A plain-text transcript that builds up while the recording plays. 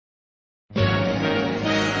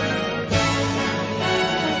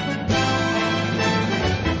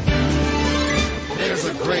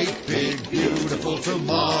great, big, beautiful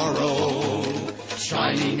tomorrow,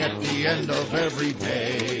 shining at the end of every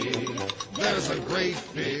day. There's a great,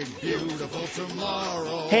 big, beautiful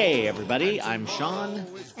tomorrow. Hey everybody, I'm Sean.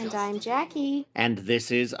 And I'm Jackie. And this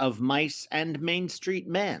is Of Mice and Main Street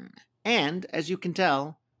Men. And, as you can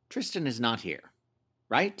tell, Tristan is not here.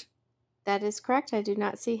 Right? That is correct. I do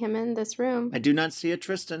not see him in this room. I do not see a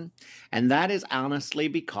Tristan. And that is honestly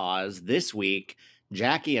because this week,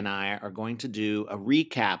 Jackie and I are going to do a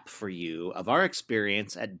recap for you of our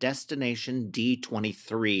experience at Destination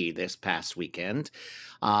D23 this past weekend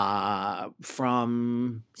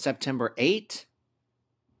from September 8.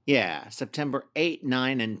 Yeah, September 8,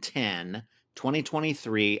 9, and 10,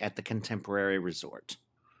 2023 at the Contemporary Resort.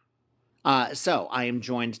 So I am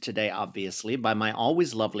joined today, obviously, by my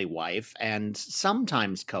always lovely wife and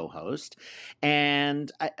sometimes co-host. And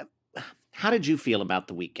how did you feel about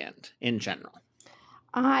the weekend in general?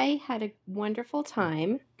 I had a wonderful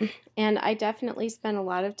time, and I definitely spent a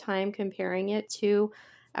lot of time comparing it to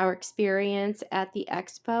our experience at the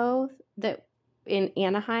expo that in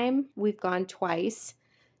Anaheim. We've gone twice.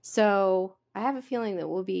 So I have a feeling that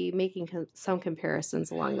we'll be making some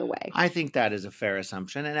comparisons along the way. I think that is a fair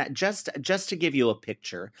assumption. And just to give you a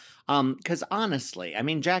picture, because honestly, I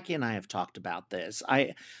mean, Jackie and I have talked about this.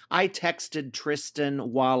 I texted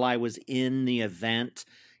Tristan while I was in the event,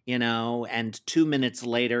 and 2 minutes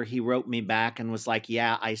later, he wrote me back and was like,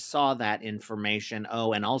 yeah, I saw that information.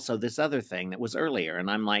 Oh, and also this other thing that was earlier.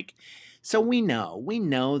 And I'm like, so we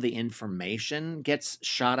know the information gets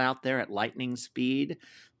shot out there at lightning speed.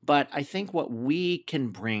 But I think what we can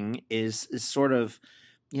bring is sort of,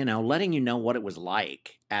 letting you know what it was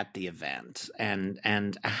like at the event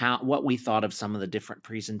and what we thought of some of the different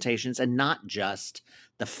presentations, and not just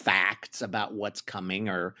the facts about what's coming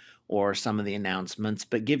or some of the announcements,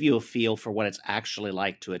 but give you a feel for what it's actually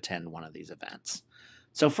like to attend one of these events.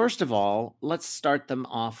 So first of all, let's start them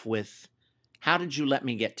off with, how did you let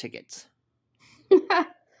me get tickets?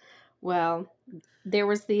 Well, there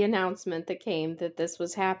was the announcement that came that this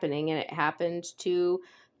was happening, and it happened to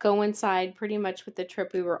coincide pretty much with the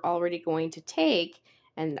trip we were already going to take.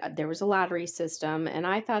 And there was a lottery system, and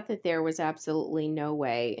I thought that there was absolutely no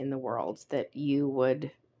way in the world that you would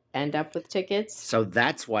end up with tickets. So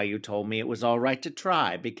that's why you told me it was all right to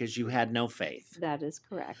try, because you had no faith. That is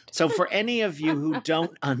correct. So for any of you who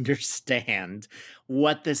don't understand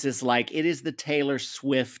what this is like, it is the Taylor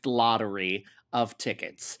Swift lottery of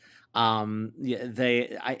tickets. How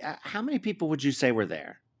many people would you say were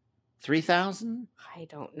there? 3,000? I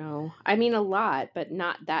don't know. I mean, a lot, but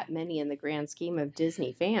not that many in the grand scheme of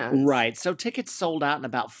Disney fans. Right. So tickets sold out in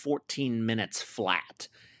about 14 minutes flat.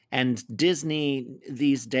 And Disney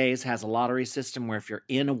these days has a lottery system where if you're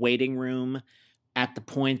in a waiting room at the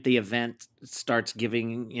point the event starts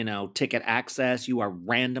giving, ticket access, you are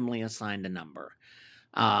randomly assigned a number.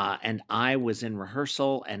 And I was in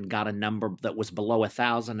rehearsal and got a number that was below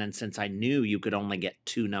 1,000. And since I knew you could only get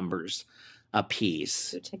two numbers a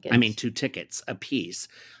piece, two tickets a piece,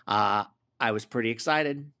 I was pretty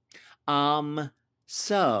excited.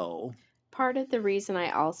 So part of the reason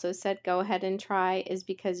I also said go ahead and try is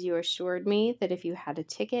because you assured me that if you had a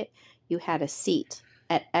ticket, you had a seat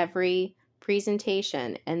at every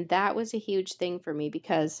presentation. And that was a huge thing for me,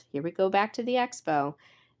 because here we go back to the expo,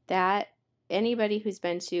 that anybody who's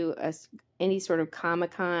been to any sort of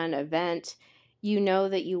Comic-Con event,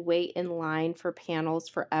 that you wait in line for panels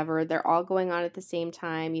forever. They're all going on at the same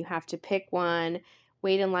time. You have to pick one,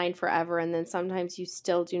 wait in line forever, and then sometimes you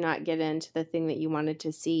still do not get into the thing that you wanted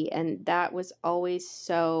to see. And that was always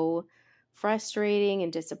so frustrating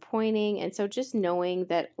and disappointing. And so just knowing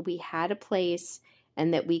that we had a place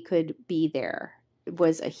and that we could be there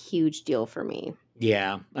was a huge deal for me.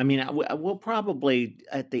 Yeah, I mean, we'll probably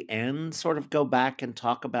at the end sort of go back and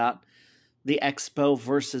talk about the expo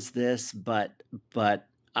versus this, but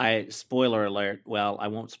spoiler alert, well, I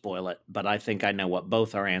won't spoil it, but I think I know what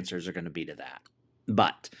both our answers are going to be to that.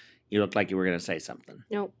 But you looked like you were going to say something.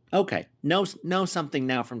 Nope. Okay. No something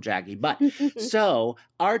now from Jackie. But so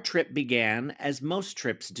our trip began, as most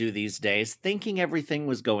trips do these days, thinking everything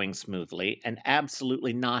was going smoothly and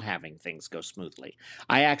absolutely not having things go smoothly.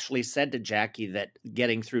 I actually said to Jackie that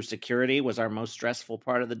getting through security was our most stressful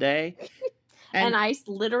part of the day. And I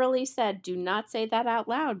literally said, do not say that out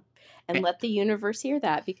loud and let the universe hear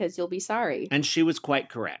that, because you'll be sorry. And she was quite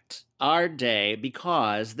correct. Our day,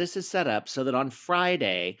 because this is set up so that on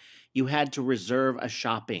Friday, you had to reserve a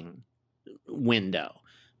shopping window,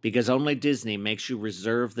 because only Disney makes you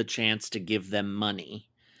reserve the chance to give them money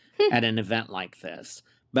at an event like this.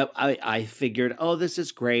 But I figured, this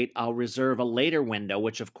is great. I'll reserve a later window,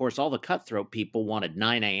 which, of course, all the cutthroat people wanted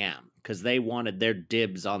 9 a.m. because they wanted their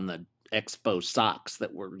dibs on the Expo socks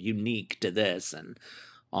that were unique to this and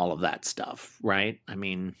all of that stuff, right? I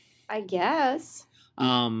mean, I guess.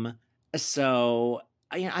 um, so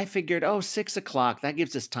I figured, 6 o'clock, that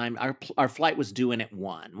gives us time. Our flight was due in at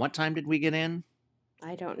 1. What time did we get in?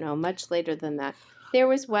 I don't know, much later than that. There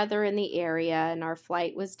was weather in the area and our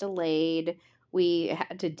flight was delayed. We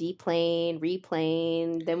had to deplane,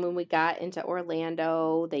 replane. Then when we got into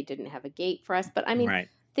Orlando, they didn't have a gate for us. But I mean, Right.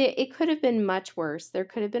 it could have been much worse. There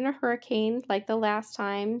could have been a hurricane like the last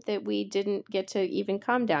time that we didn't get to even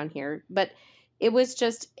come down here. But it was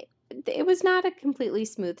not a completely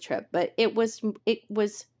smooth trip, but it was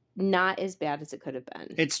not as bad as it could have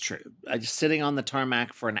been. It's true. Just sitting on the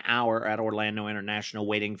tarmac for an hour at Orlando International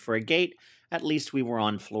waiting for a gate, at least we were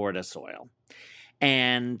on Florida soil.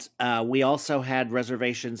 And we also had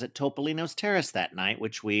reservations at Topolino's Terrace that night,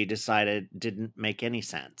 which we decided didn't make any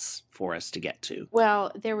sense for us to get to.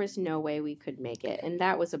 Well, there was no way we could make it, and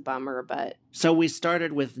that was a bummer, but So we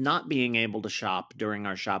started with not being able to shop during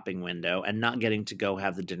our shopping window and not getting to go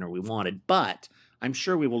have the dinner we wanted. But I'm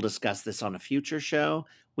sure we will discuss this on a future show.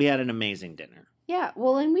 We had an amazing dinner. yeah,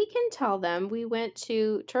 well, and we can tell them we went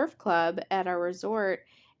to Turf Club at our resort,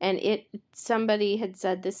 and somebody had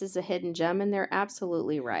said this is a hidden gem, and they're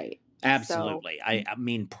absolutely right. So, Absolutely. I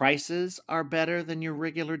mean, prices are better than your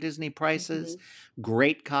regular Disney prices. mhm,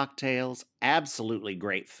 Great cocktails, absolutely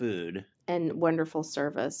great food. and wonderful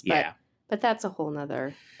service, Yeah. but that's a whole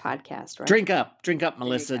nother podcast, right? Drink up, There you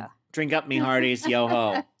Melissa. go. Drink up, me hearties, yo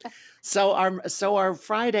ho. So our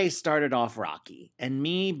Friday started off rocky, and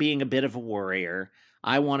me being a bit of a worrier,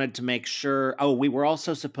 I wanted to make sure. Oh, we were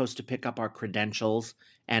also supposed to pick up our credentials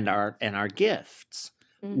and our gifts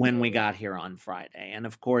when we Mhm. got here on Friday. And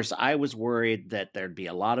of course, I was worried that there'd be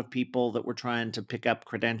a lot of people that were trying to pick up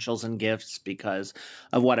credentials and gifts because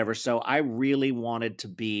of whatever. So I really wanted to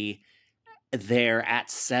be there at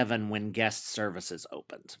 7 when guest services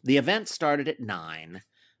opened. The event started at 9,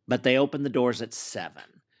 but they opened the doors at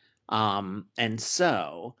 7. And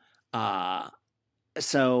so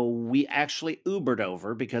we actually Ubered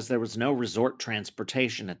over because there was no resort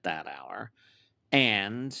transportation at that hour.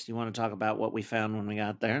 And you want to talk about what we found when we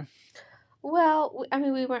got there? Well, I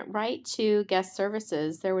mean, we went right to guest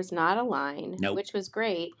services. There was not a line, Nope. which was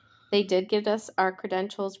great. They did give us our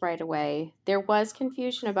credentials right away. There was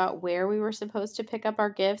confusion about where we were supposed to pick up our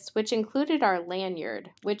gifts, which included our lanyard,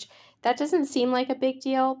 which that doesn't seem like a big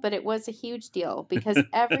deal, but it was a huge deal because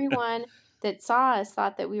everyone that saw us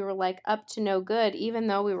thought that we were like up to no good, even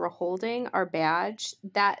though we were holding our badge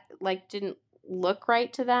that like didn't look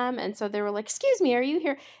right to them. And so they were like, "Excuse me, are you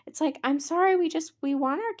here?" It's like, "I'm sorry, we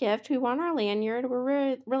want our gift. We want our lanyard. We're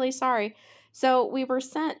really, really sorry." So we were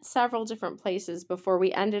sent several different places before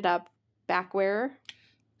we ended up back where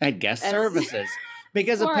At guest as services.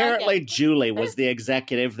 Because or I apparently guess Julie was the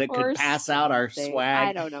executive that or could pass out our something. I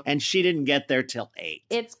swag, don't know. and she didn't get there till 8.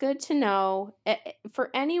 It's good to know for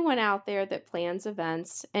anyone out there that plans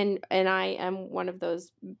events, and I am one of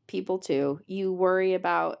those people too. You worry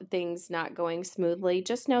about things not going smoothly.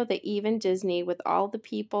 Just know that even Disney, with all the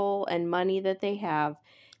people and money that they have,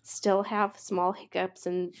 still have small hiccups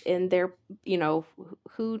in their,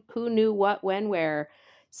 who knew what, when, where.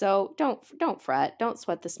 So don't fret. Don't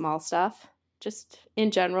sweat the small stuff. Just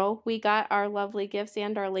in general, we got our lovely gifts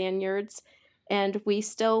and our lanyards, and we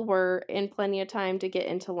still were in plenty of time to get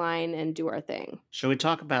into line and do our thing. Shall we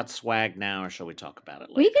talk about swag now, or shall we talk about it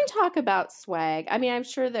We later? can talk about swag. I mean, I'm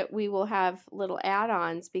sure that we will have little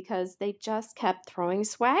add-ons because they just kept throwing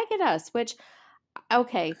swag at us, which,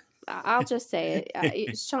 okay, I'll just say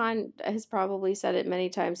it. Sean has probably said it many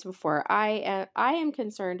times before. I am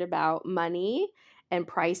concerned about money and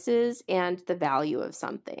prices and the value of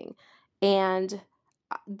something. And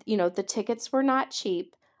the tickets were not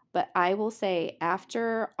cheap, but I will say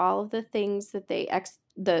after all of the things that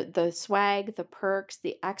the swag, the perks,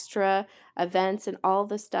 the extra events and all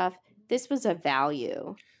the stuff, this was a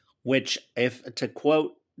value. Which, if to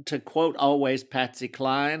quote always Patsy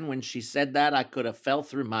Cline, when she said that, I could have fell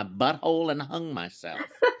through my butthole and hung myself.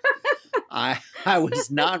 I was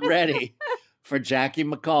not ready for Jackie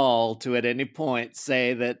McCall to at any point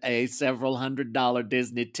say that a several $100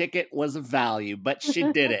 Disney ticket was a value, but she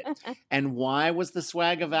did it. And why was the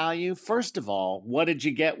swag a value? First of all, what did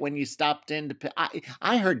you get when you stopped in to pay?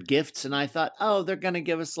 I heard gifts and I thought, oh, they're going to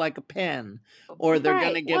give us like a pen, or they're going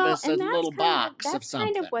to Right. give Well, us a and that's little kind of box of that's kind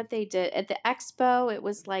something. of what they did at the expo. It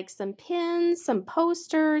was like some pins, some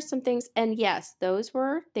posters, some things. And yes, those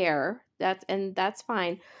were there. That's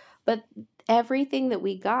fine. But everything that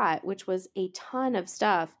we got, which was a ton of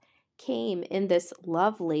stuff, came in this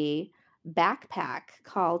lovely backpack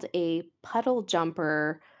called a puddle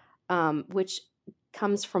jumper which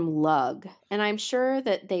comes from Lug. And I'm sure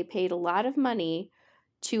that they paid a lot of money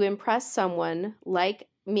to impress someone like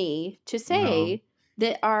me to No. say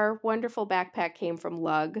that our wonderful backpack came from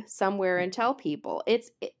Lug somewhere and tell people.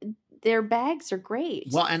 Their bags are great.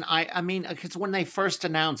 Well, and I mean, because when they first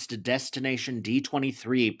announced a Destination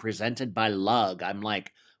D23 presented by Lug, I'm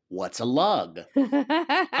like, what's a lug?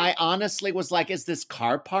 I honestly was like, is this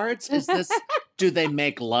car parts? Do they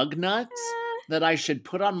make lug nuts that I should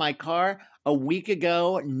put on my car? A week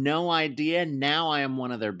ago, no idea. Now I am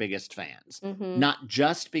one of their biggest fans. Mhm. Not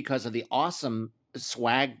just because of the awesome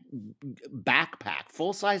swag backpack,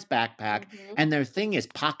 full-size backpack, Mhm. and their thing is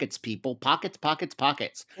pockets, people. Pockets, pockets,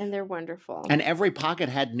 pockets. And they're wonderful. And every pocket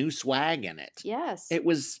had new swag in it. Yes. It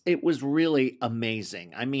was really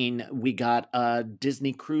amazing. I mean, we got a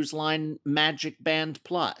Disney Cruise Line Magic Band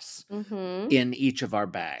Plus Mhm. in each of our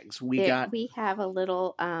bags. We have a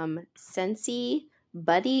little Scentsy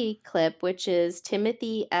buddy clip, which is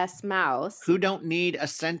Timothy S. Mouse. Who don't need a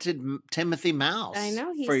scented Timothy Mouse I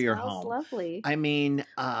know, he for your smells home? lovely. I mean,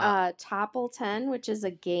 Topple 10, which is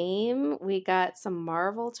a game. We got some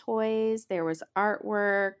Marvel toys. There was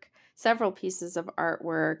artwork, several pieces of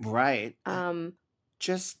artwork. right.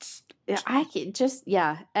 Just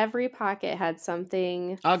every pocket had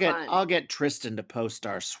something I'll fun. get Tristan to post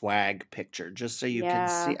our swag picture just so you can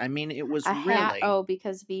see. I mean, it was A hat. really. Oh,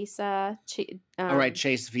 because Visa. All right,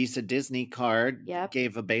 Chase Visa Disney card. Yep.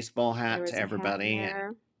 Gave a baseball There hat was to a hat everybody. And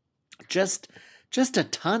there. just a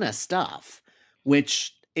ton of stuff,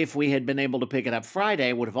 which if we had been able to pick it up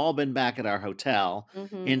Friday would have all been back at our hotel.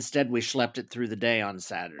 Mhm. Instead, we schlepped it through the day on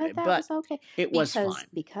Saturday. But that was okay. It was fine.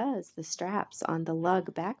 Because the straps on the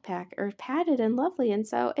Lug backpack are padded and lovely, and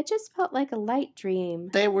so it just felt like a light dream.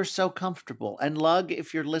 They were so comfortable. And Lug,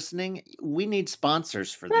 if you're listening, we need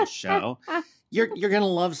sponsors for this show. You're gonna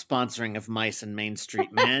love sponsoring of Mice and Main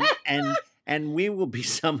Street Men, and we will be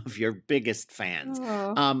some of your biggest fans.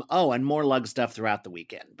 Oh. And more Lug stuff throughout the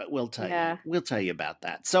weekend, but we'll tell you about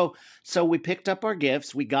that. So we picked up our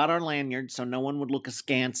gifts. We got our lanyards so no one would look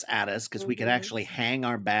askance at us because we could actually hang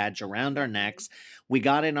our badge around our necks. We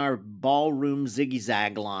got in our ballroom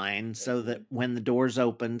ziggy-zag line so that when the doors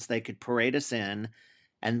opened, they could parade us in.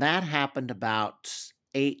 And that happened about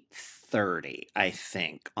 8:30, I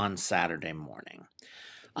think, on Saturday morning.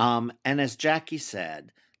 And as Jackie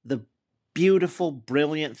said, the beautiful,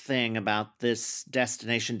 brilliant thing about this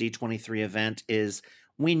Destination D23 event is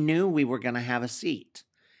we knew we were going to have a seat.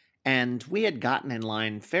 And we had gotten in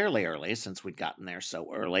line fairly early since we'd gotten there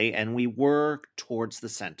so early, and we were towards the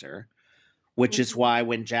center, which is why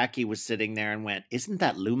when Jackie was sitting there and went, "Isn't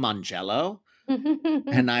that Lou Mangello?"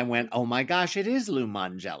 And I went, "Oh my gosh, it is Lou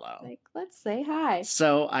Mangello." Like, let's say hi.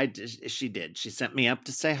 So she did. She sent me up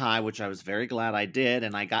to say hi, which I was very glad I did,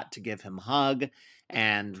 and I got to give him a hug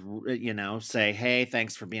and say, "Hey,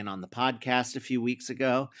 thanks for being on the podcast a few weeks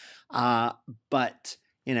ago." But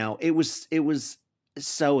it was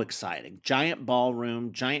so exciting. Giant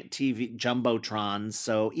ballroom, giant TV, jumbotrons.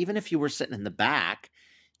 So even if you were sitting in the back,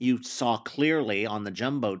 you saw clearly on the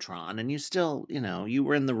jumbotron, and you still, you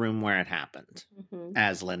were in the room where it happened,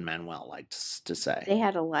 as Lin-Manuel likes to say. They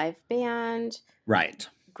had a live band. Right.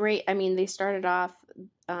 Great. I mean, they started off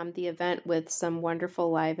the event with some wonderful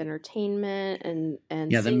live entertainment and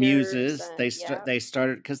the Muses. and- They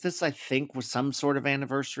started because this, I think, was some sort of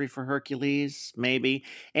anniversary for Hercules, maybe.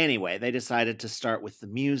 Anyway, they decided to start with the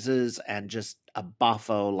Muses and just a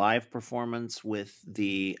boffo live performance with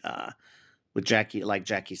the with Jackie, like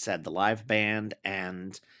Jackie said, the live band,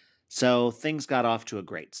 and so things got off to a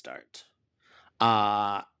great start.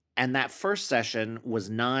 And that first session was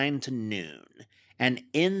 9 to noon. And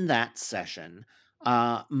in that session,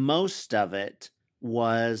 most of it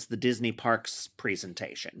was the Disney Parks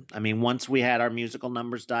presentation. I mean, once we had our musical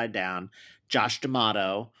numbers died down, Josh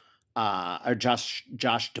D'Amato, no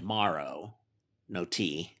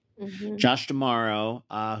T, Josh D'Amaro,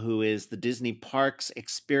 who is the Disney Parks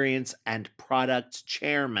Experience and Products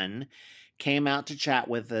Chairman, came out to chat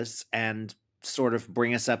with us and sort of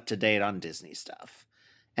bring us up to date on Disney stuff.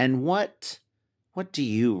 And what do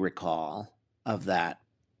you recall of that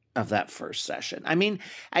first session? I mean,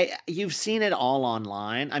 you've seen it all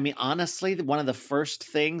online. I mean, honestly, one of the first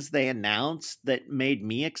things they announced that made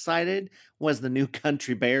me excited was the new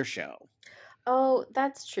Country Bear show. Oh,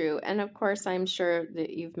 that's true. And of course, I'm sure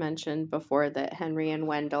that you've mentioned before that Henry and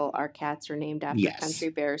Wendell, our cats, are named after country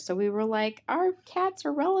bears. So we were like, our cats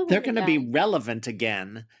are relevant. They're going to be relevant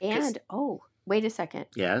again. And, wait a second.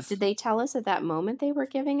 Yes. Did they tell us at that moment they were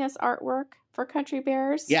giving us artwork for Country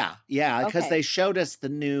Bears? Yeah, because Okay. they showed us the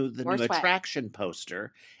new More swag. attraction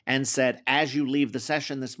poster and said, as you leave the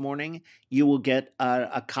session this morning, you will get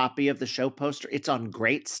a copy of the show poster. It's on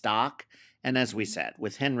great stock, and as we said,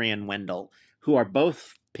 with Henry and Wendell, who are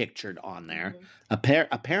both pictured on there.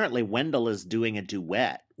 Apparently, Wendell is doing a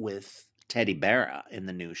duet with Teddy Barra in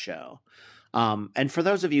the new show. And for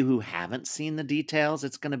those of you who haven't seen the details,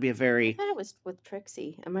 it's going to be a I very thought it was with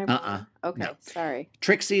Trixie. Am I wrong? Okay, no. sorry.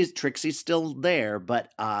 Trixie's still there,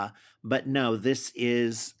 but no, this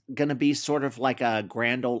is gonna be sort of like a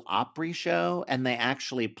Grand Ole Opry show, and they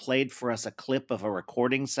actually played for us a clip of a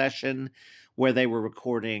recording session where they were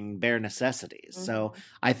recording Bare Necessities. So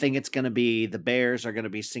I think it's gonna be the Bears are gonna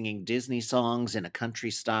be singing Disney songs in a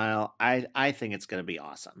country style. I think it's gonna be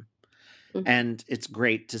awesome. And it's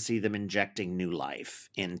great to see them injecting new life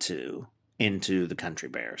into the Country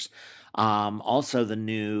Bears. Also the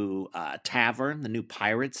new tavern, the new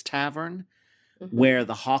Pirates Tavern, where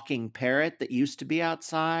the Hawking Parrot that used to be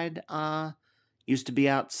outside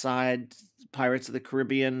Pirates of the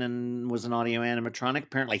Caribbean and was an audio animatronic.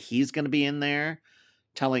 Apparently he's going to be in there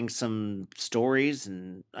telling some stories,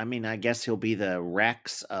 and I mean, I guess he'll be the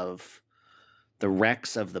Rex of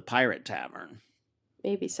the Pirate Tavern.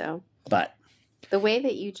 Maybe so. But the way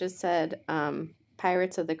that you just said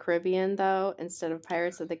Pirates of the Caribbean, though, instead of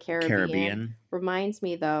Pirates of the Caribbean, reminds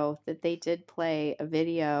me, though, that they did play a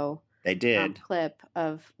video. They did. Clip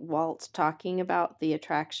of Walt talking about the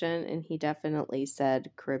attraction, and he definitely said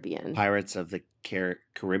Caribbean. Pirates of the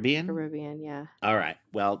Caribbean? Caribbean, yeah. All right.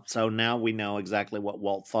 Well, so now we know exactly what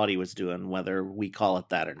Walt thought he was doing, whether we call it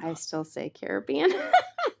that or not. I still say Caribbean.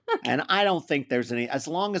 And I don't think there's any, as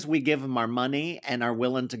long as we give them our money and are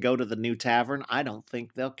willing to go to the new tavern, I don't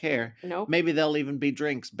think they'll care. Nope. Maybe there'll even be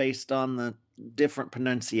drinks based on the different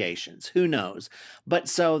pronunciations. Who knows? But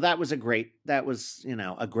so that was a great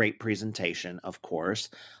presentation, of course.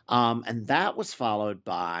 And that was followed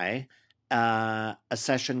by a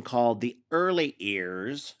session called The Early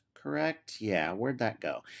Ears, correct? Yeah, where'd that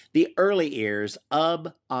go? The Early Ears,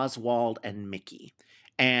 Ub, Oswald, and Mickey.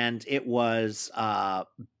 And it was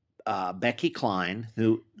Becky Klein,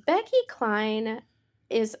 Becky Klein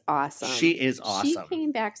is awesome. She is awesome. She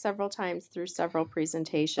came back several times through several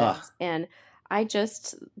presentations, and I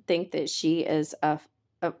just think that she is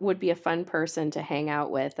would be a fun person to hang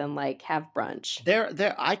out with and like have brunch.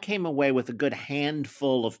 I came away with a good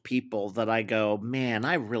handful of people that I go, man,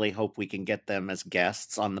 I really hope we can get them as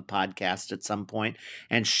guests on the podcast at some point.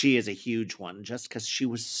 And she is a huge one, just because she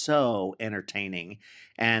was so entertaining.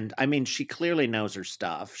 And I mean, she clearly knows her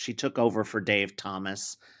stuff. She took over for Dave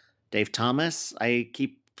Thomas. Dave Thomas? I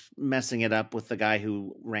keep messing it up with the guy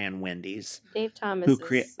who ran Wendy's. Dave Thomas is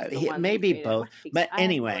the one maybe both. But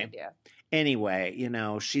anyway. Anyway,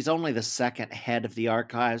 she's only the second head of the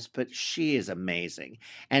archives, but she is amazing.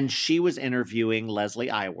 And she was interviewing Leslie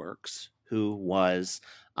Iwerks, who was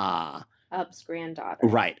Ub's granddaughter.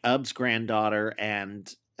 Right, Ub's granddaughter, and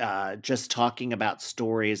just talking about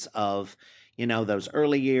stories of, those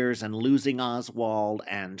early years and losing Oswald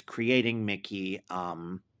and creating Mickey.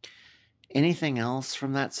 Anything else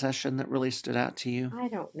from that session that really stood out to you? I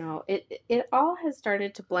don't know. It all has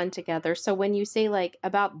started to blend together. So when you say like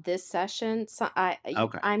about this session,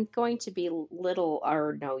 I'm going to be little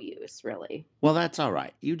or no use, really. Well, that's all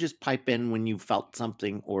right. You just pipe in when you felt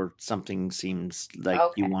something or something seems like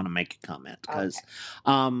you want to make a comment. Because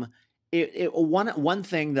one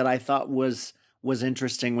thing that I thought was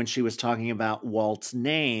interesting when she was talking about Walt's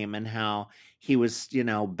name and how he was,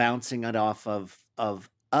 bouncing it off of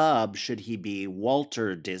Ub, should he be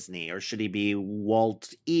Walter Disney or should he be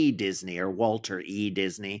Walt E. Disney or Walter E.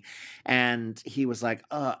 Disney? And he was like,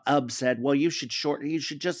 Ub said, well, you should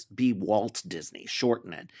just be Walt Disney,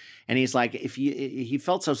 shorten it. And he's like, he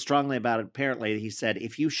felt so strongly about it, apparently, he said,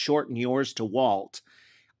 if you shorten yours to Walt,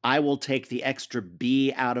 I will take the extra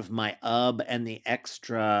B out of my Ub and the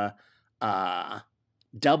extra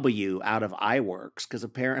W out of Iwerks, because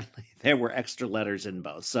apparently there were extra letters in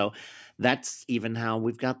both. So that's even how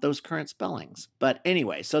we've got those current spellings. But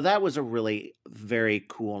anyway, so that was a really very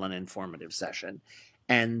cool and informative session.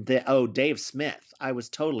 And Dave Smith. I was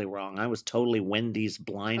totally wrong. I was totally Wendy's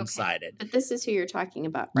blindsided. Okay. But this is who you're talking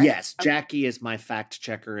about, right? Yes, okay. Jackie is my fact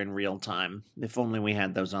checker in real time. If only we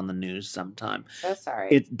had those on the news sometime. So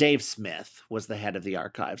sorry. Dave Smith was the head of the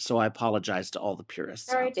archive, so I apologize to all the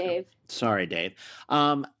purists. Sorry, Dave. Sorry, Dave.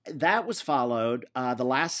 That was followed. The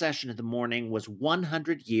last session of the morning was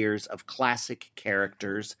 100 Years of Classic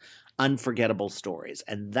Characters, Unforgettable Stories.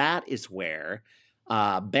 And that is where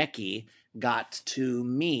Becky got to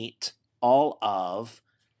meet all of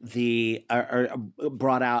the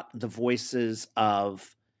brought out the voices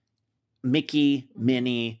of Mickey, Mhm.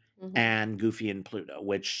 Minnie, Mhm. and Goofy and Pluto,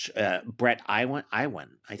 which Brett Iwan,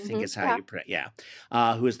 I think is how Yeah. you put it. Yeah,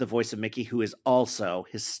 who is the voice of Mickey, who is also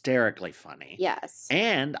hysterically funny. Yes.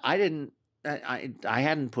 And I didn't. I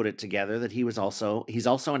hadn't put it together that he's also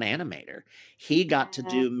an animator. He got to Yeah.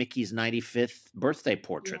 do Mickey's 95th birthday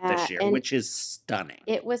portrait Yeah. this year, And which is stunning.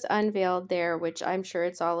 it was unveiled there, which I'm sure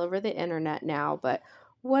it's all over the internet now, but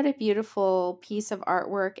what a beautiful piece of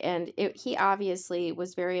artwork. And he obviously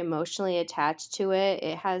was very emotionally attached to it.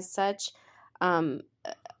 It has such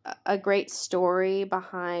a great story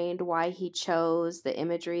behind why he chose the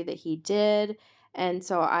imagery that he did. And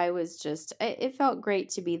so I was just, it felt great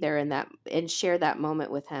to be there in that and share that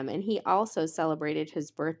moment with him. And he also celebrated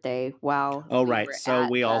his birthday while Oh, we right. were So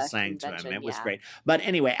at we all the sang to him. convention. It was Yeah. great. But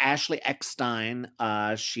anyway, Ashley Eckstein,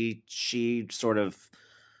 she sort of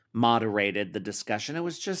moderated the discussion. It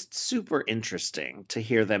was just super interesting to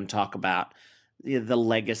hear them talk about the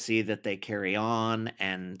legacy that they carry on,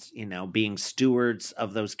 and being stewards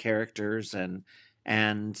of those characters,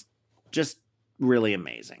 and just really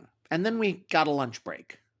amazing. And then we got a lunch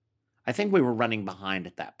break. I think we were running behind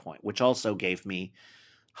at that point, which also gave me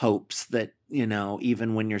hopes that,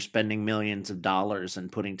 even when you're spending millions of dollars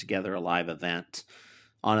and putting together a live event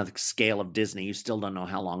on a scale of Disney, you still don't know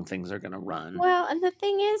how long things are going to run. Well, and the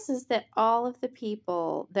thing is that all of the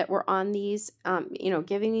people that were on these,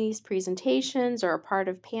 giving these presentations or a part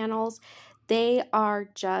of panels, they are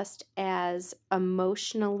just as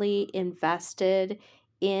emotionally invested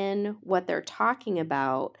in what they're talking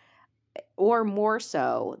about or more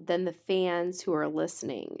so than the fans who are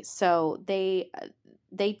listening. So they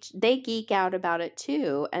geek out about it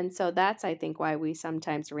too, and so that's I think why we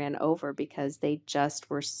sometimes ran over because they just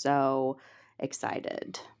were so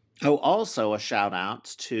excited. Oh, also a shout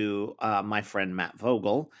out to my friend Matt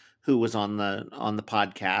Vogel, who was on the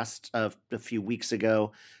podcast a few weeks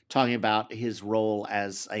ago, talking about his role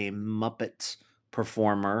as a Muppet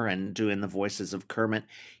performer and doing the voices of Kermit.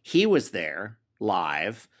 He was there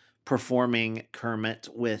live performing Kermit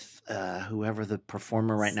with whoever the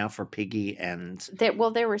performer right now for Piggy and There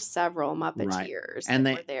were several right, Muppeteers and that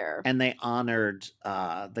they were there, and they honored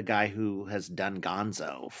the guy who has done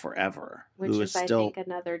Gonzo forever, which who is is I think still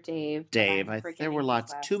another Dave, but Dave. I'm There were forgetting his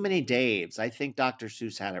lots, too last many name. Daves. I think Dr.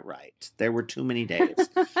 Seuss had it right. There were too many Daves.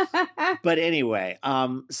 But anyway,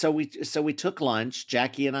 so we took lunch.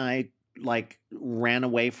 Jackie and I like ran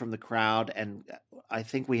away from the crowd, and I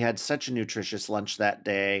think we had such a nutritious lunch that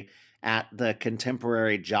day at the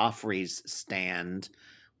Contemporary Joffrey's stand,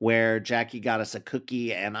 where Jackie got us a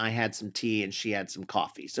cookie and I had some tea and she had some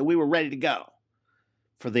coffee. So we were ready to go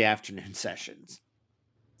for the afternoon sessions.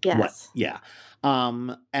 What? Yes. Yeah.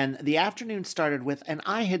 And the afternoon started with, and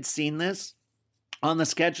I had seen this on the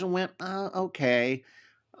schedule, went, okay,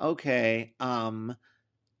 okay. Dave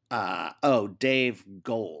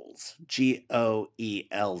Goelz,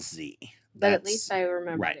 Goelz. But at least That's I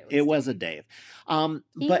remembered right. it It was was a Dave. Dave.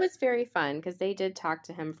 He But was very fun because they did talk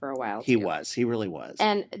to him for a while he too. was. He really was.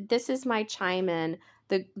 And this is my chime in.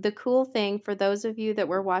 The cool thing for those of you that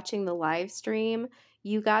were watching the live stream,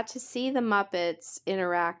 you got to see the Muppets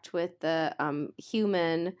interact with the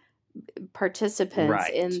human participants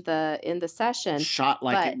Right. in the session. Shot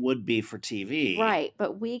like it But would be for TV. right,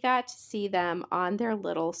 but we got to see them on their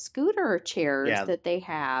little scooter chairs Yeah. that they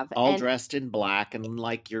have. All And dressed in black and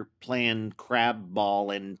like you're playing crab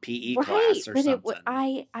ball in PE right, class or but something.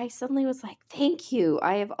 I suddenly was like, "Thank you.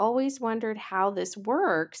 I have always wondered how this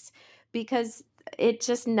works because it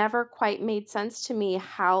just never quite made sense to me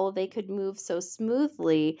how they could move so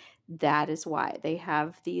smoothly. That is why they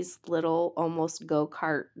have these little almost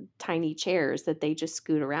go-kart tiny chairs that they just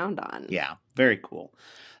scoot around on." Yeah, very cool.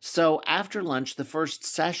 So after lunch, the first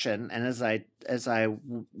session, and as I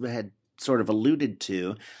had sort of alluded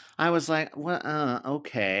to, I was like, well,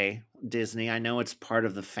 okay, Disney, I know it's part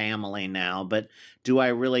of the family now, but do I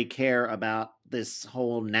really care about this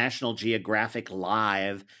whole National Geographic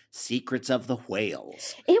Live Secrets of the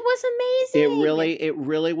Whales? It was amazing. It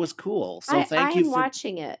really was cool. So I am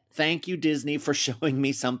watching it. thank you, Disney, for showing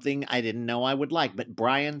me something I didn't know I would like. But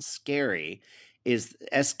Brian Skerry is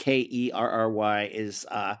Skerry is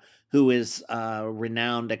who is a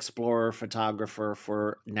renowned explorer photographer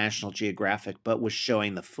for National Geographic, but was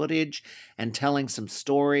showing the footage and telling some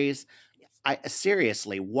stories. I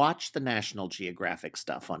seriously watch the National Geographic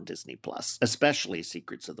stuff on Disney Plus, especially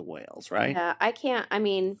Secrets of the Whales, right? Yeah, I can't. I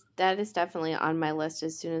mean, that is definitely on my list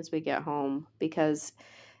as soon as we get home because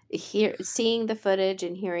seeing the footage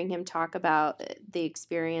and hearing him talk about the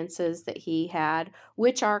experiences that he had,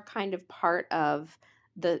 which are kind of part of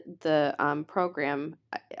the program.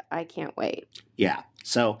 I can't wait. Yeah.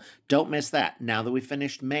 So don't miss that. Now that we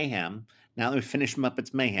finished Mayhem, now that we finished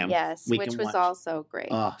Muppets Mayhem, Yes, we which can was watch. also great.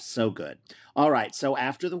 Oh, so good. All right. So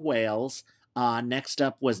after the whales, next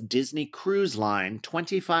up was Disney Cruise Line,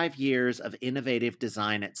 25 years of innovative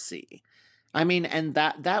design at sea. I mean, and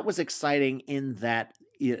that was exciting in that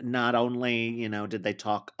not only, did they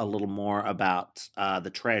talk a little more about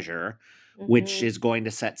the treasure, which Hmm. is going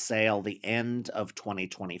to set sail the end of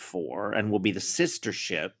 2024 and will be the sister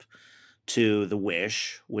ship to the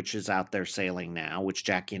Wish, which is out there sailing now, which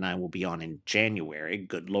Jackie and I will be on in January.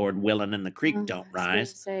 Good Lord willing, and the creek I don't was gonna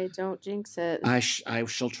rise. say, don't jinx it. I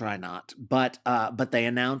shall try not. But they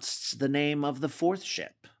announced the name of the fourth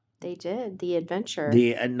ship. They did the adventure.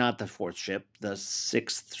 The not the fourth ship, the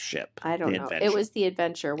sixth ship. I don't The know. It Adventure. was the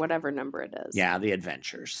adventure, whatever number it is. Yeah, the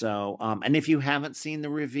Adventure. So, and if you haven't seen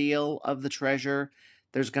the reveal of the treasure,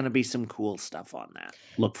 there's going to be some cool stuff on that.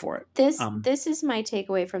 Look for it. This is my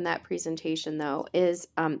takeaway from that presentation, though, is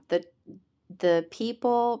the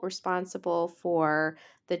people responsible for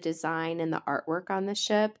the design and the artwork on the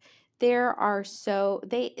ship.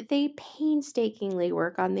 They painstakingly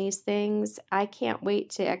work on these things. I can't wait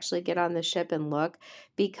to actually get on the ship and look,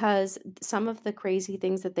 because some of the crazy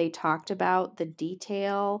things that they talked about, the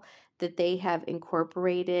detail that they have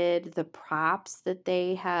incorporated, the props that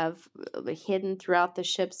they have hidden throughout the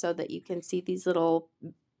ship so that you can see these little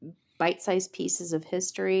bite-sized pieces of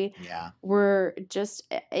history, Yeah. were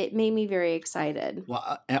just, it made me very excited.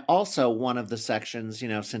 Well, also one of the sections,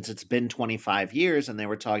 since it's been 25 years and they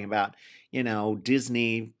were talking about,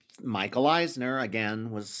 Disney, Michael Eisner, again,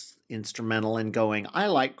 was instrumental in going, I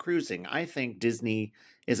like cruising. I think Disney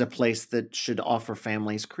is a place that should offer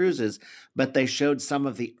families cruises. But they showed some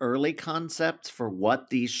of the early concepts for what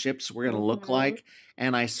these ships were going to look like.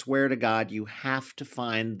 And I swear to God, you have to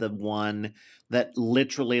find the one that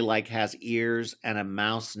literally has ears and a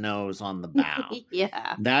mouse nose on the bow.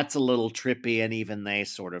 Yeah. That's a little trippy, and even they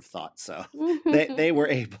sort of thought so. They were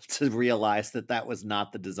able to realize that was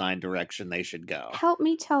not the design direction they should go. Help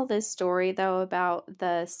me tell this story, though, about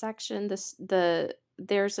the section,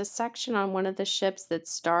 there's a section on one of the ships that's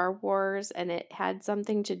Star Wars, and it had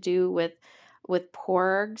something to do with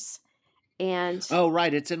porgs. And oh,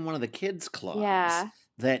 right, it's in one of the kids' clubs. yeah,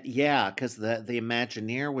 Because the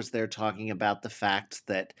Imagineer was there talking about the fact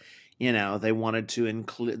that they wanted to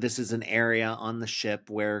include, this is an area on the ship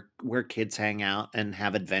where kids hang out and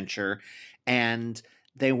have adventure, and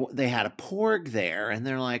they had a porg there, and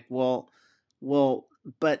they're like, well,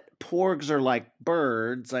 but porgs are like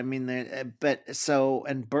birds. I mean, and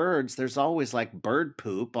birds, there's always bird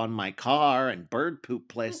poop on my car and bird poop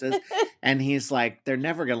places. And he's like, they're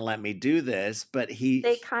never going to let me do this. But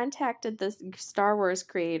they contacted the Star Wars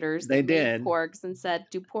creators. They that did. Made porgs and said,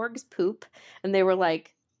 do porgs poop? And they were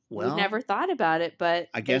like, well, we've never thought about it, but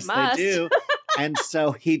I guess they must. They do. And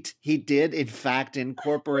so he did, in fact,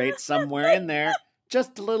 incorporate somewhere in there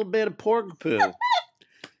just a little bit of porg poo.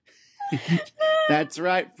 That's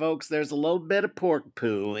right, folks. There's a little bit of pork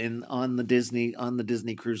poo on the Disney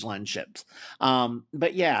Cruise Line ships.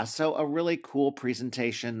 But yeah, so a really cool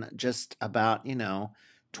presentation just about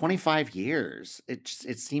 25 years. It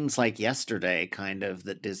seems like yesterday, kind of,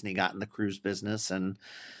 that Disney got in the cruise business, and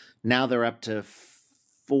now they're up to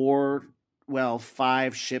 5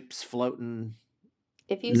 ships floating.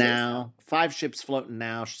 If you now, 5 ships floating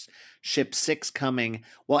now, ship 6 coming.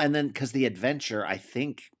 Well, and then because the Adventure, I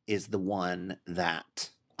think, is the one that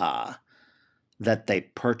they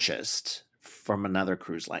purchased from another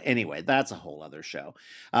cruise line. Anyway, that's a whole other show.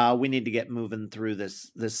 We need to get moving through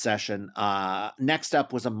this session. Next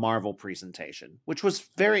up was a Marvel presentation, which was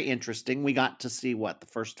very interesting. We got to see the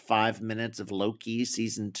first 5 minutes of Loki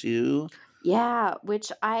season 2. Yeah,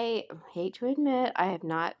 which I hate to admit I have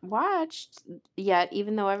not watched yet,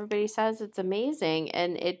 even though everybody says it's amazing.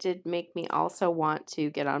 And it did make me also want to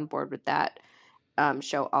get on board with that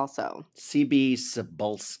show also. C.B.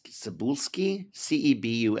 Cebulski, Cebulski,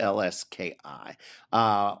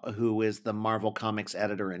 who is the Marvel Comics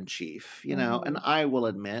editor-in-chief. And I will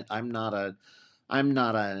admit, I'm not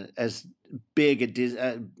as big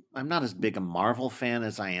a Marvel fan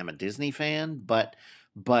as I am a Disney fan, but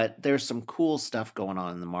there's some cool stuff going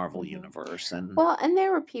on in the Marvel universe. And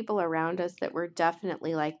there were people around us that were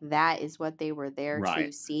definitely like, that is what they were there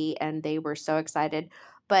to see, and they were so excited.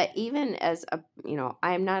 But even as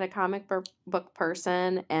I'm not a comic book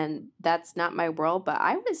person, and that's not my world, but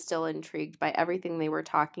I was still intrigued by everything they were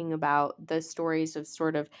talking about, the stories of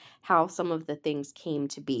sort of how some of the things came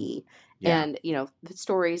to be, and the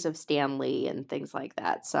stories of Stan Lee and things like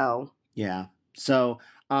that. So yeah. So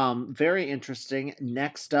very interesting.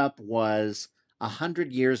 Next up was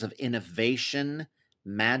 100 years of innovation,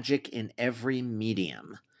 magic in every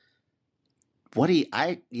medium.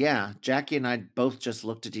 Jackie and I both just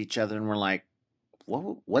looked at each other and were like,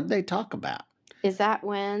 what'd they talk about? Is that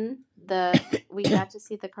when we got to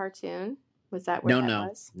see the cartoon? Was that where that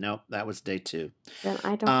was? No, that was day 2. Then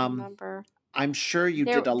I don't remember. I'm sure you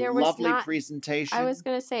did a There was lovely not. I presentation. was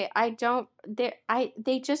gonna say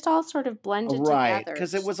they just all sort of blended Right, together.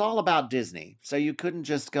 because it was all about Disney. So you couldn't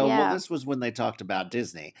just go, well, Yeah. this was when they talked about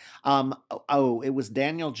Disney. It was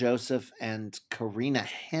Daniel Joseph and Karina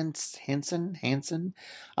Hansen,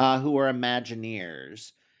 who were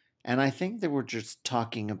Imagineers. And I think they were just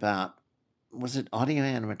talking about, was it audio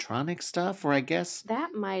animatronic stuff? Or I guess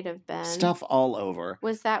That might have been. stuff all over.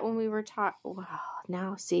 Was that when we were talking? Wow,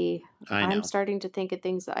 now see, I know. I'm starting to think of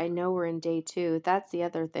things that I know were in day 2. That's the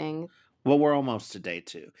other thing. Well, we're almost to day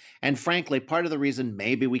 2. And frankly, part of the reason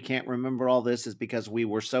maybe we can't remember all this is because we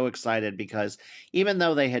were so excited, because even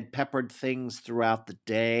though they had peppered things throughout the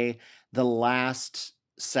day, the last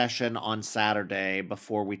session on Saturday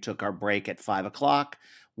before we took our break at 5 o'clock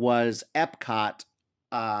was Epcot,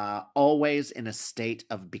 always in a state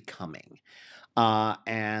of becoming.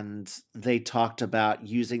 And they talked about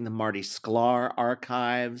using the Marty Sklar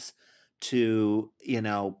archives to,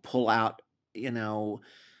 pull out,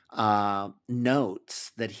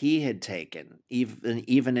 notes that he had taken,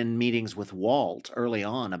 even in meetings with Walt early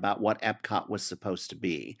on, about what Epcot was supposed to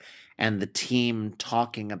be, and the team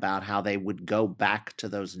talking about how they would go back to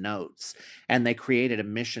those notes, and they created a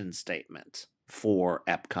mission statement for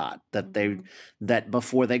Epcot that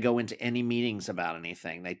before they go into any meetings about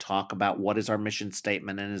anything, they talk about what is our mission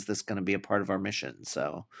statement and is this going to be a part of our mission.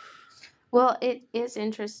 So, well, it is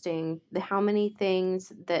interesting how many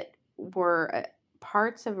things that were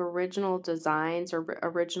parts of original designs or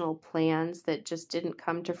original plans that just didn't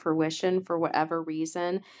come to fruition for whatever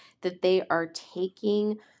reason, that they are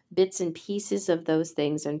taking bits and pieces of those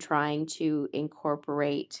things and trying to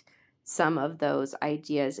incorporate some of those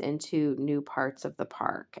ideas into new parts of the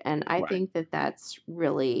park. And I think that that's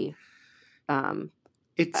really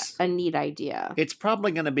it's a neat idea. It's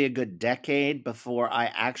probably going to be a good decade before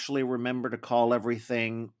I actually remember to call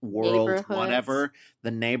everything world whatever.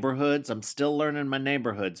 The neighborhoods. I'm still learning my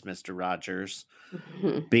neighborhoods, Mr. Rogers,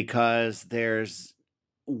 because there's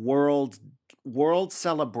world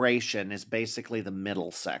celebration is basically the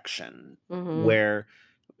middle section where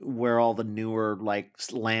all the newer like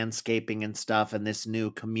landscaping and stuff, and this new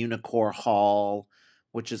Communicore Hall,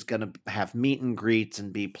 which is going to have meet and greets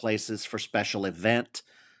and be places for special event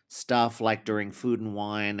stuff like during Food and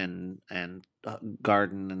Wine and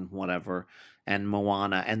Garden and whatever, and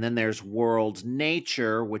Moana. And then there's World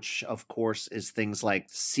Nature, which of course is things like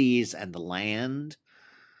seas and the land.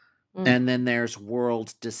 And then there's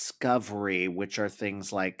World Discovery, which are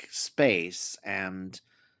things like space and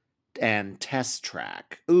Test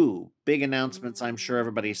Track. Ooh, big announcements. I'm sure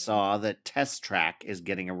everybody saw that Test Track is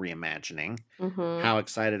getting a reimagining. How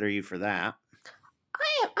excited are you for that?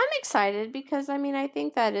 I'm excited because, I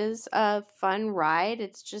think that is a fun ride.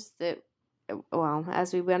 It's just that, well,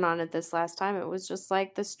 as we went on it this last time, it was just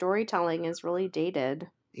like the storytelling is really dated.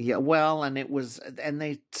 Yeah, well, and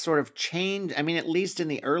they sort of changed. At least in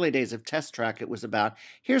the early days of Test Track, it was about,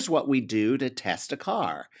 here's what we do to test a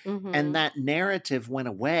car. And that narrative went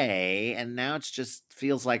away, and now it just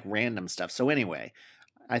feels like random stuff. So anyway,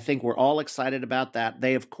 I think we're all excited about that.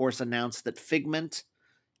 They, of course, announced that Figment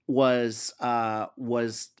was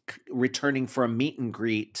returning for a meet and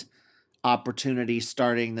greet opportunity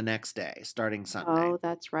starting the next day, starting Sunday. Oh,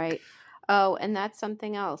 that's right. Oh, and that's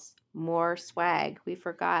something else. More swag. We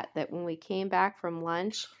forgot that when we came back from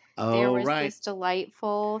lunch, there was this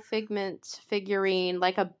delightful Figment figurine,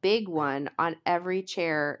 like a big one on every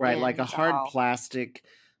chair. Right, like a hard plastic,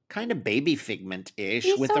 kind of baby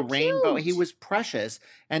Figment-ish with a rainbow. He was precious,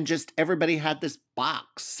 and just everybody had this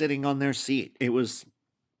box sitting on their seat. It was,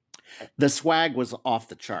 the swag was off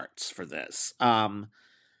the charts for this.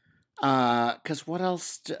 Because what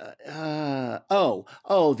else? The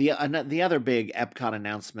other big Epcot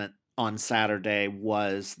announcement on Saturday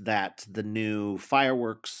was that the new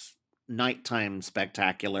fireworks nighttime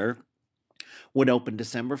spectacular would open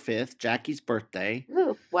December 5th, Jackie's birthday.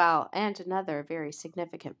 Ooh, well, and another very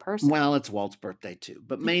significant person. Well, it's Walt's birthday too,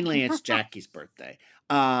 but mainly it's Jackie's birthday.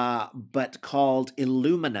 But called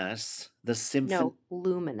Illuminous, the symphony. No,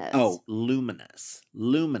 Luminous. Oh, Luminous.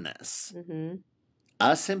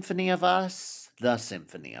 A Symphony of Us, The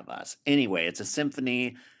Symphony of Us. Anyway, it's a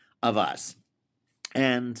symphony of us.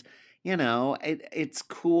 And, it's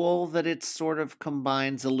cool that it sort of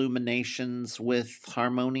combines illuminations with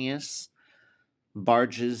harmonious.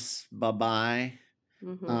 Barges bye-bye.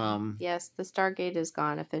 Um, Yes, the Stargate is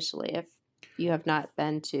gone officially. If you have not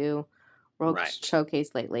been to World right.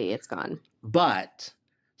 Showcase lately, it's gone. But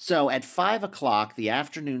so at 5 o'clock, the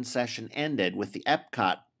afternoon session ended with the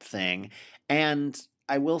Epcot thing, and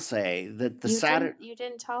I will say that the Saturday. You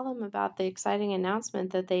didn't tell them about the exciting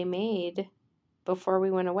announcement that they made before we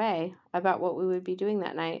went away about what we would be doing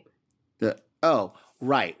that night. Oh,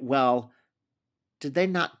 right. Well, did they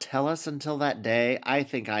not tell us until that day? I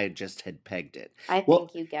think I just had pegged it. I Well,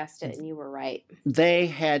 think you guessed it and you were right. they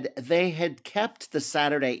had kept the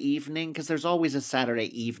Saturday evening, because there's always a Saturday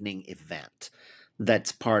evening event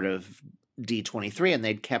that's part of D23, and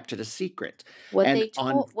they'd kept it a secret. What And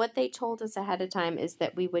they told us ahead of time is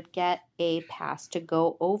that we would get a pass to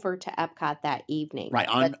go over to Epcot that evening.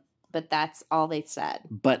 Right, but that's all they said.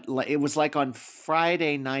 But it was like on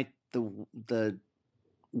Friday night, the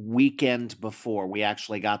weekend before, we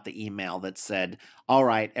actually got the email that said, all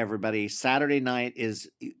right, everybody, Saturday night is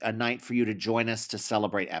a night for you to join us to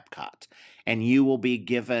celebrate Epcot, and you will be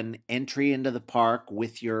given entry into the park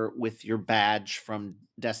with your badge from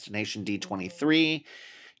Destination D23.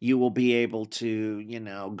 You will be able to,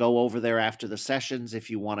 go over there after the sessions if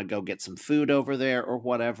you want to go get some food over there or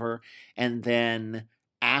whatever. And then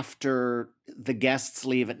after the guests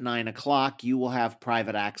leave at 9 o'clock, you will have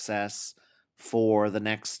private access for the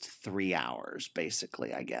next 3 hours,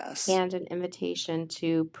 basically, I guess. And an invitation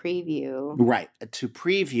to preview. Right, to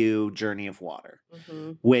preview Journey of Water,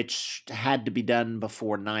 which had to be done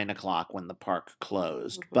before 9 o'clock when the park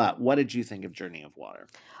closed. But what did you think of Journey of Water?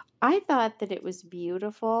 I thought that it was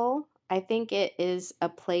beautiful. I think it is a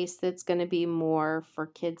place that's going to be more for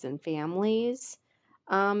kids and families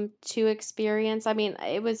to experience. I mean,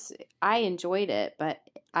 I enjoyed it, but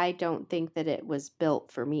I don't think that it was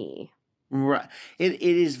built for me. Right. It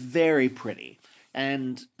is very pretty.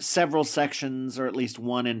 And several sections, or at least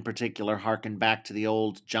one in particular, harken back to the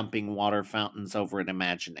old jumping water fountains over at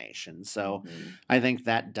Imagination. So I think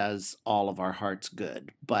that does all of our hearts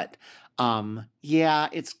good. But yeah,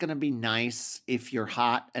 it's going to be nice if you're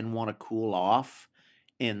hot and want to cool off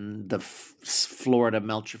in the Florida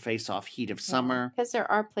melt your face off heat of summer. Because there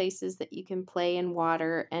are places that you can play in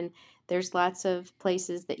water, and there's lots of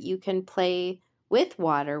places that you can play with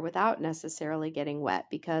water without necessarily getting wet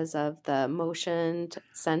because of the motion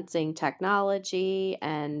sensing technology.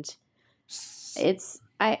 And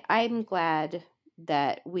I'm glad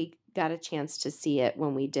that we got a chance to see it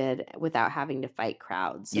when we did without having to fight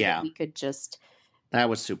crowds. So that we could just. That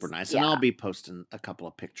was super nice. And I'll be posting a couple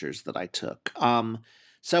of pictures that I took.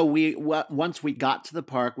 So once we got to the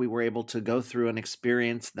park, we were able to go through and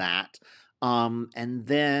experience that. And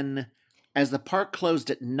then as the park closed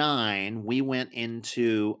at 9, we went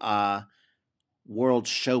into World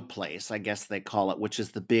Showplace, I guess they call it, which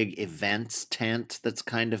is the big events tent that's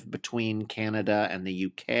kind of between Canada and the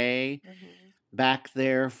UK. Back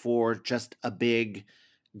there for just a big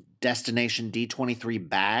Destination D23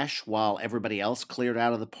 bash while everybody else cleared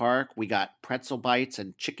out of the park. We got pretzel bites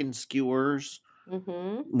and chicken skewers.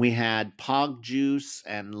 We had Pog juice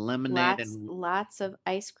and lemonade lots of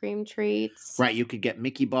ice cream treats. Right, you could get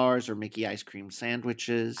Mickey bars or Mickey ice cream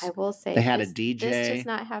sandwiches. I will say they had a DJ. This does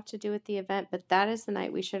not have to do with the event, but that is the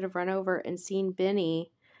night we should have run over and seen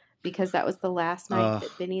Benny, because that was the last night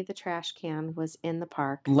that Benny the trash can was in the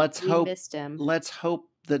park. We missed him. Let's hope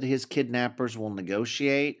that his kidnappers will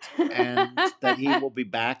negotiate and that he will be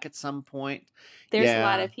back at some point. There's a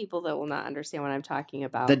lot of people that will not understand what I'm talking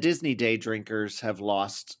about. The Disney Day drinkers have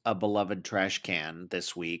lost a beloved trash can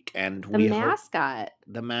this week, and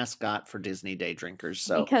the mascot for Disney Day drinkers.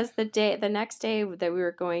 So because the next day that we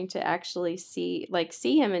were going to actually see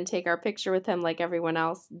him and take our picture with him like everyone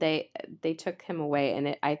else, they took him away,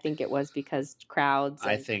 and I think it was because crowds.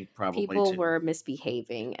 I think probably people too. were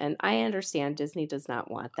misbehaving, and I understand Disney does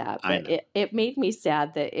not want that, but it made me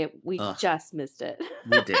sad that we just missed it.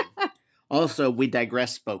 We did. Also, we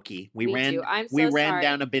digress, Spokey. We ran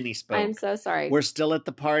down a Benny Spoke. I'm so sorry. We're still at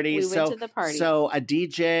the party. We went to the party. So a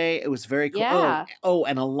DJ, it was very cool. Yeah. Oh,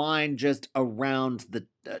 and a line just around the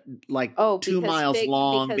 2 miles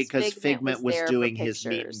long because Figment was doing his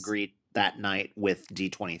meet and greet that night with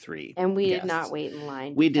D23. And we did not wait in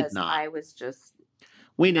line. We did not. I was just.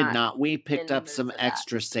 We did not. We picked up some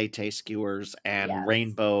extra satay skewers and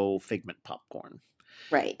rainbow Figment popcorn.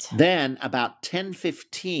 Right. Then about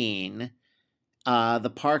 10:15,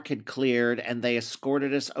 the park had cleared and they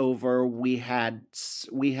escorted us over. We had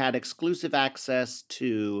exclusive access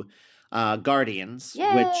to Guardians,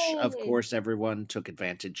 which of Yay! course everyone took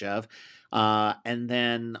advantage of. And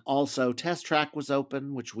then also Test Track was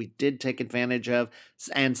open, which we did take advantage of,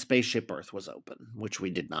 and Spaceship Earth was open, which we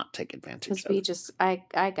did not take advantage Because of.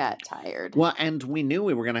 I got tired. Well, and we knew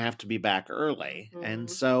we were going to have to be back early, and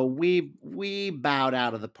so we bowed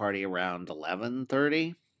out of the party around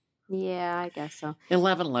 11:30. Yeah, I guess so.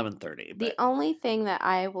 11:30. The But only thing that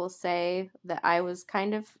I will say that I was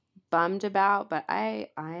kind of bummed about, but I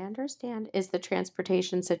understand, is the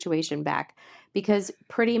transportation situation back, because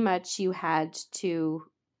pretty much you had to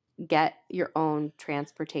get your own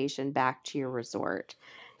transportation back to your resort.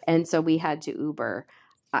 And so we had to Uber.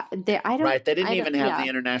 right, they didn't I don't, even have the yeah,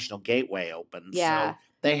 International Gateway open, yeah, so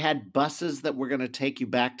they had buses that were going to take you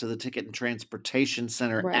back to the Ticket and Transportation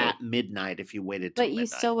Center right. at midnight if you waited till But you midnight.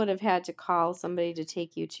 still would have had to call somebody to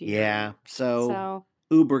take you to your, Yeah, so so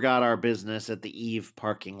Uber got our business at the Eve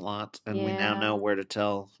parking lot, and we now know yeah, where to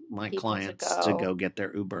tell my people to clients to go. go get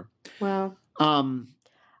their Uber. Well, Um,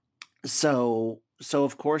 so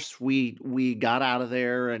of course we got out of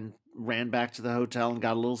there and ran back to the hotel and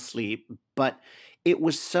got a little sleep, but it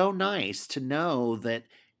was so nice to know that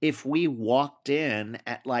if we walked in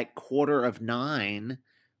at like 9:15,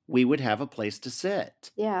 we would have a place to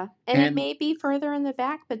sit. yeah. And it And may be further in the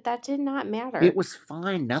back, but that did not matter. it was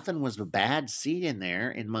fine. Nothing was a bad seat in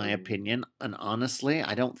there, in my Mm. opinion. And honestly,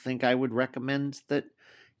 I don't think I would recommend that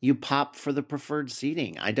you pop for the preferred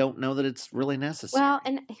seating. I don't know that it's really necessary. Well,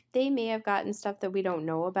 and they may have gotten stuff that we don't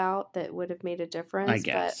know about that would have made a I difference,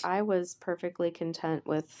 but guess. I was perfectly content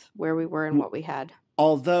with where we were and what we had.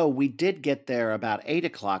 Although we did get there about 8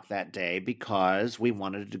 o'clock that day because we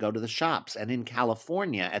wanted to go to the shops. And in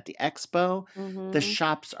California at the expo, the Mm-hmm.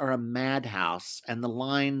 shops are a madhouse and the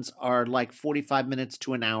lines are like 45 minutes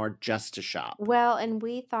to an hour just to shop. Well, and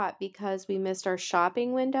we thought because we missed our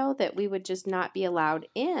shopping window that we would just not be allowed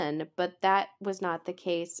in, but that was not the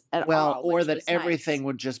case at Well, all, or which that was everything nice.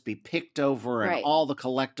 would just be picked over and Right. all the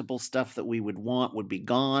collectible stuff that we would want would be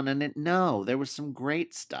gone. And no, there was some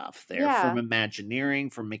great stuff there from Yeah.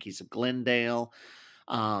 Imagineering, from Mickey's of Glendale.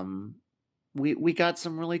 Um, we got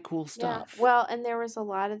some really cool Yeah. stuff, Well, and there was a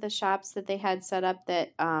lot of the shops that they had set up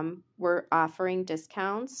that were offering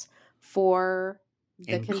discounts for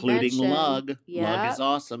the including convention. Lug. Lug Yeah. is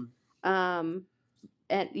awesome.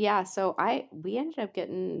 And yeah, so we ended up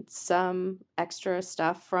getting some extra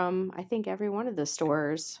stuff from I think every one of the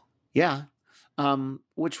stores. Yeah.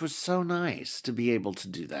 Which was so nice to be able to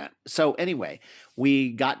do that. So anyway,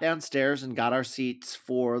 we got downstairs and got our seats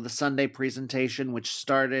for the Sunday presentation, which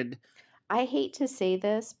started. I hate to say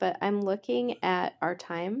this, but I'm looking at our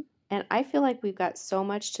time and I feel like we've got so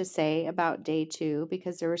much to say about day 2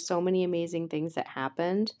 because there were so many amazing things that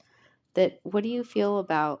happened. That what do you feel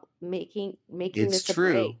about making It's this a true.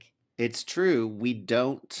 break? It's true. We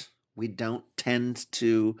don't tend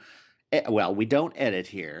to well, we don't edit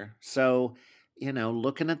here. So,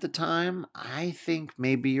 looking at the time, I think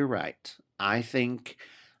maybe you're right. I think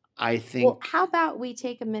Well, how about we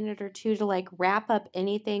take a minute or two to like wrap up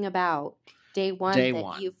anything about day 1 day that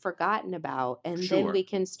 1. you've forgotten about, and then Sure. we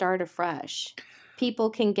can start afresh. People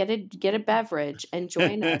can get a beverage and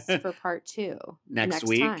join us for part 2 Next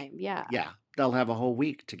week. time. Yeah. Yeah, they'll have a whole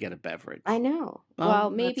week to get a beverage. I know. Oh, Well,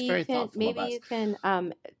 that's maybe very you can thoughtful of us.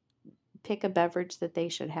 pick a beverage that they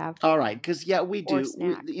should have. All right, because we Or do.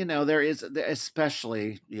 snack.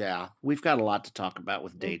 Especially, we've got a lot to talk about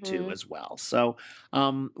with day 2 Mhm. as well. So,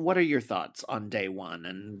 what are your thoughts on day 1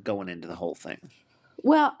 and going into the whole thing?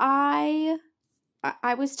 Well, I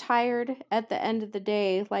was tired at the end of the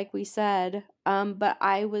day, like we said, but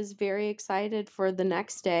I was very excited for the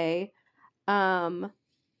next day, and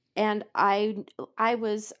I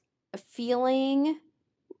was feeling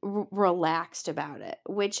relaxed about it,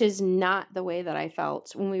 which is not the way that I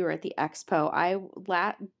felt when we were at the expo.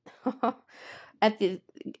 At the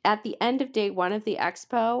end of day 1 of the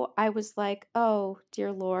expo, I was like, "Oh,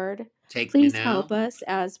 dear Lord, Take please me now. help us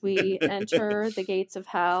as we enter the gates of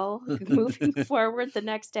hell, moving forward the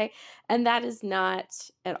next day." And that is not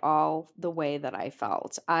at all the way that I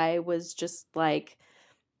felt. I was just like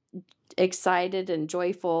excited and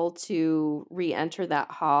joyful to re-enter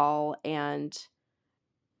that hall and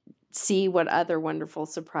see what other wonderful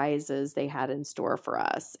surprises they had in store for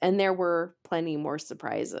us. And there were plenty more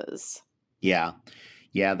surprises. Yeah,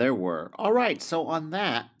 there were. All right, so on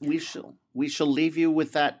that, we shall leave you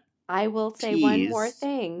with that. I will say one more tease.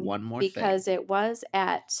 thing. One more because thing. it was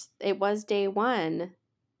day 1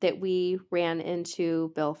 that we ran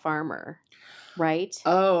into Bill Farmer, right?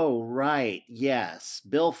 Oh, right. Yes,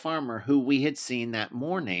 Bill Farmer, who we had seen that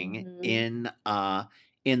morning Mhm. in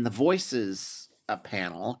the Voices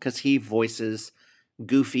panel, because he voices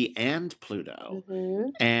Goofy and Pluto. Mm-hmm.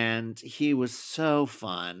 And he was so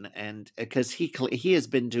fun, and because he has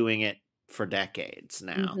been doing it for decades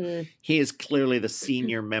now. Mm-hmm. He is clearly the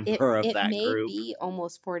senior member of It that may group, be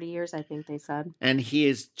almost 40 years, I think they said. and he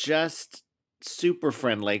is just super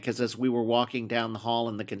friendly. Because as we were walking down the hall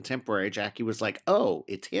in the Contemporary, Jackie was like, "Oh,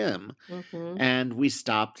 it's him," Mm-hmm. and we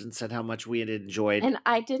stopped and said how much we had enjoyed. And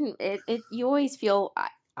I didn't. You always feel.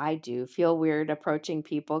 I do feel weird approaching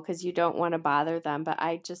people because you don't want to bother them. But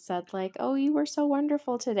I just said like, "Oh, you were so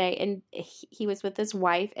wonderful today," and he was with his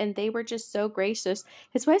wife, and they were just so gracious.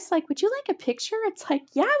 His wife's like, "Would you like a picture?" It's like,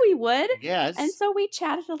 "Yeah, we would." Yes. And so we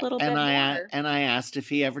chatted a little bit more. And I asked if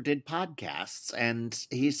he ever did podcasts, and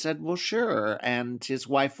he said, "Well, sure." And his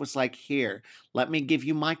wife was like, "Here, let me give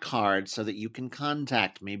you my card so that you can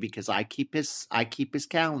contact me, because I keep his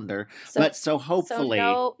calendar." So hopefully,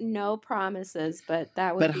 no promises, but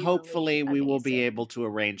that would. But be hopefully, really we will be amazing. able to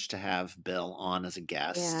arrange to have Bill on as a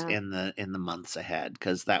guest in the months ahead,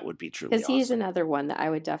 because that would be truly awesome. Because he's another one that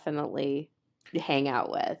I would definitely hang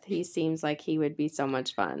out with. He seems like he would be so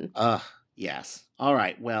much fun. Yes. All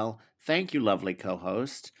right. Well, thank you, lovely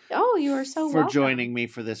co-host. Oh, you are so for welcome. joining me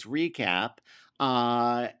for this recap.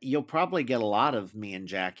 You'll probably get a lot of me and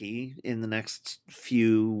Jackie in the next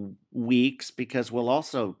few weeks, because we'll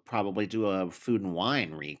also probably do a food and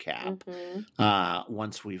wine recap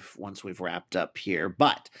once we've wrapped up here.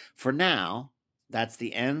 But for now, that's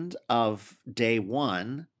the end of day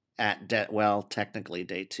 1 technically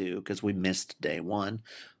day 2, because we missed day 1,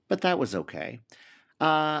 but that was okay.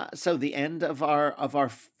 So the end of our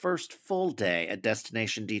first full day at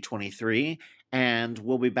Destination D23, and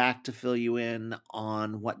we'll be back to fill you in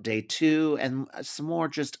on what day 2 and some more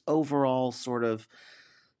just overall sort of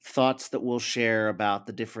thoughts that we'll share about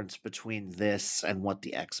the difference between this and what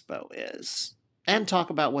the expo is, and talk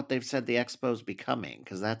about what they've said the expo is becoming,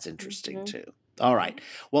 because that's interesting too. All right.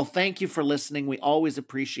 Well, thank you for listening. We always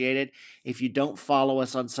appreciate it. If you don't follow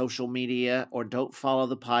us on social media, or don't follow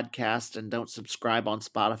the podcast, and don't subscribe on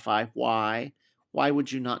Spotify, why? Why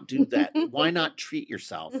would you not do that? Why not treat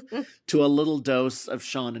yourself to a little dose of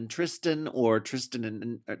Sean and Tristan, or Tristan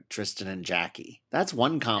and Jackie? That's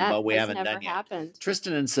one combo we haven't done yet. Happened.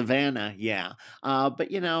 Tristan and Savannah, yeah. But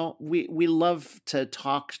we love to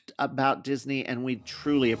talk about Disney, and we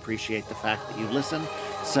truly appreciate the fact that you listen.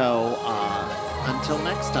 So until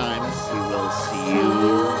next time, we will see you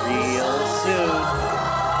real soon.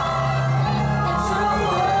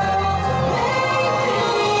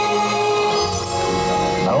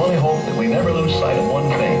 I only hope that we never lose sight of one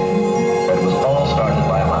thing.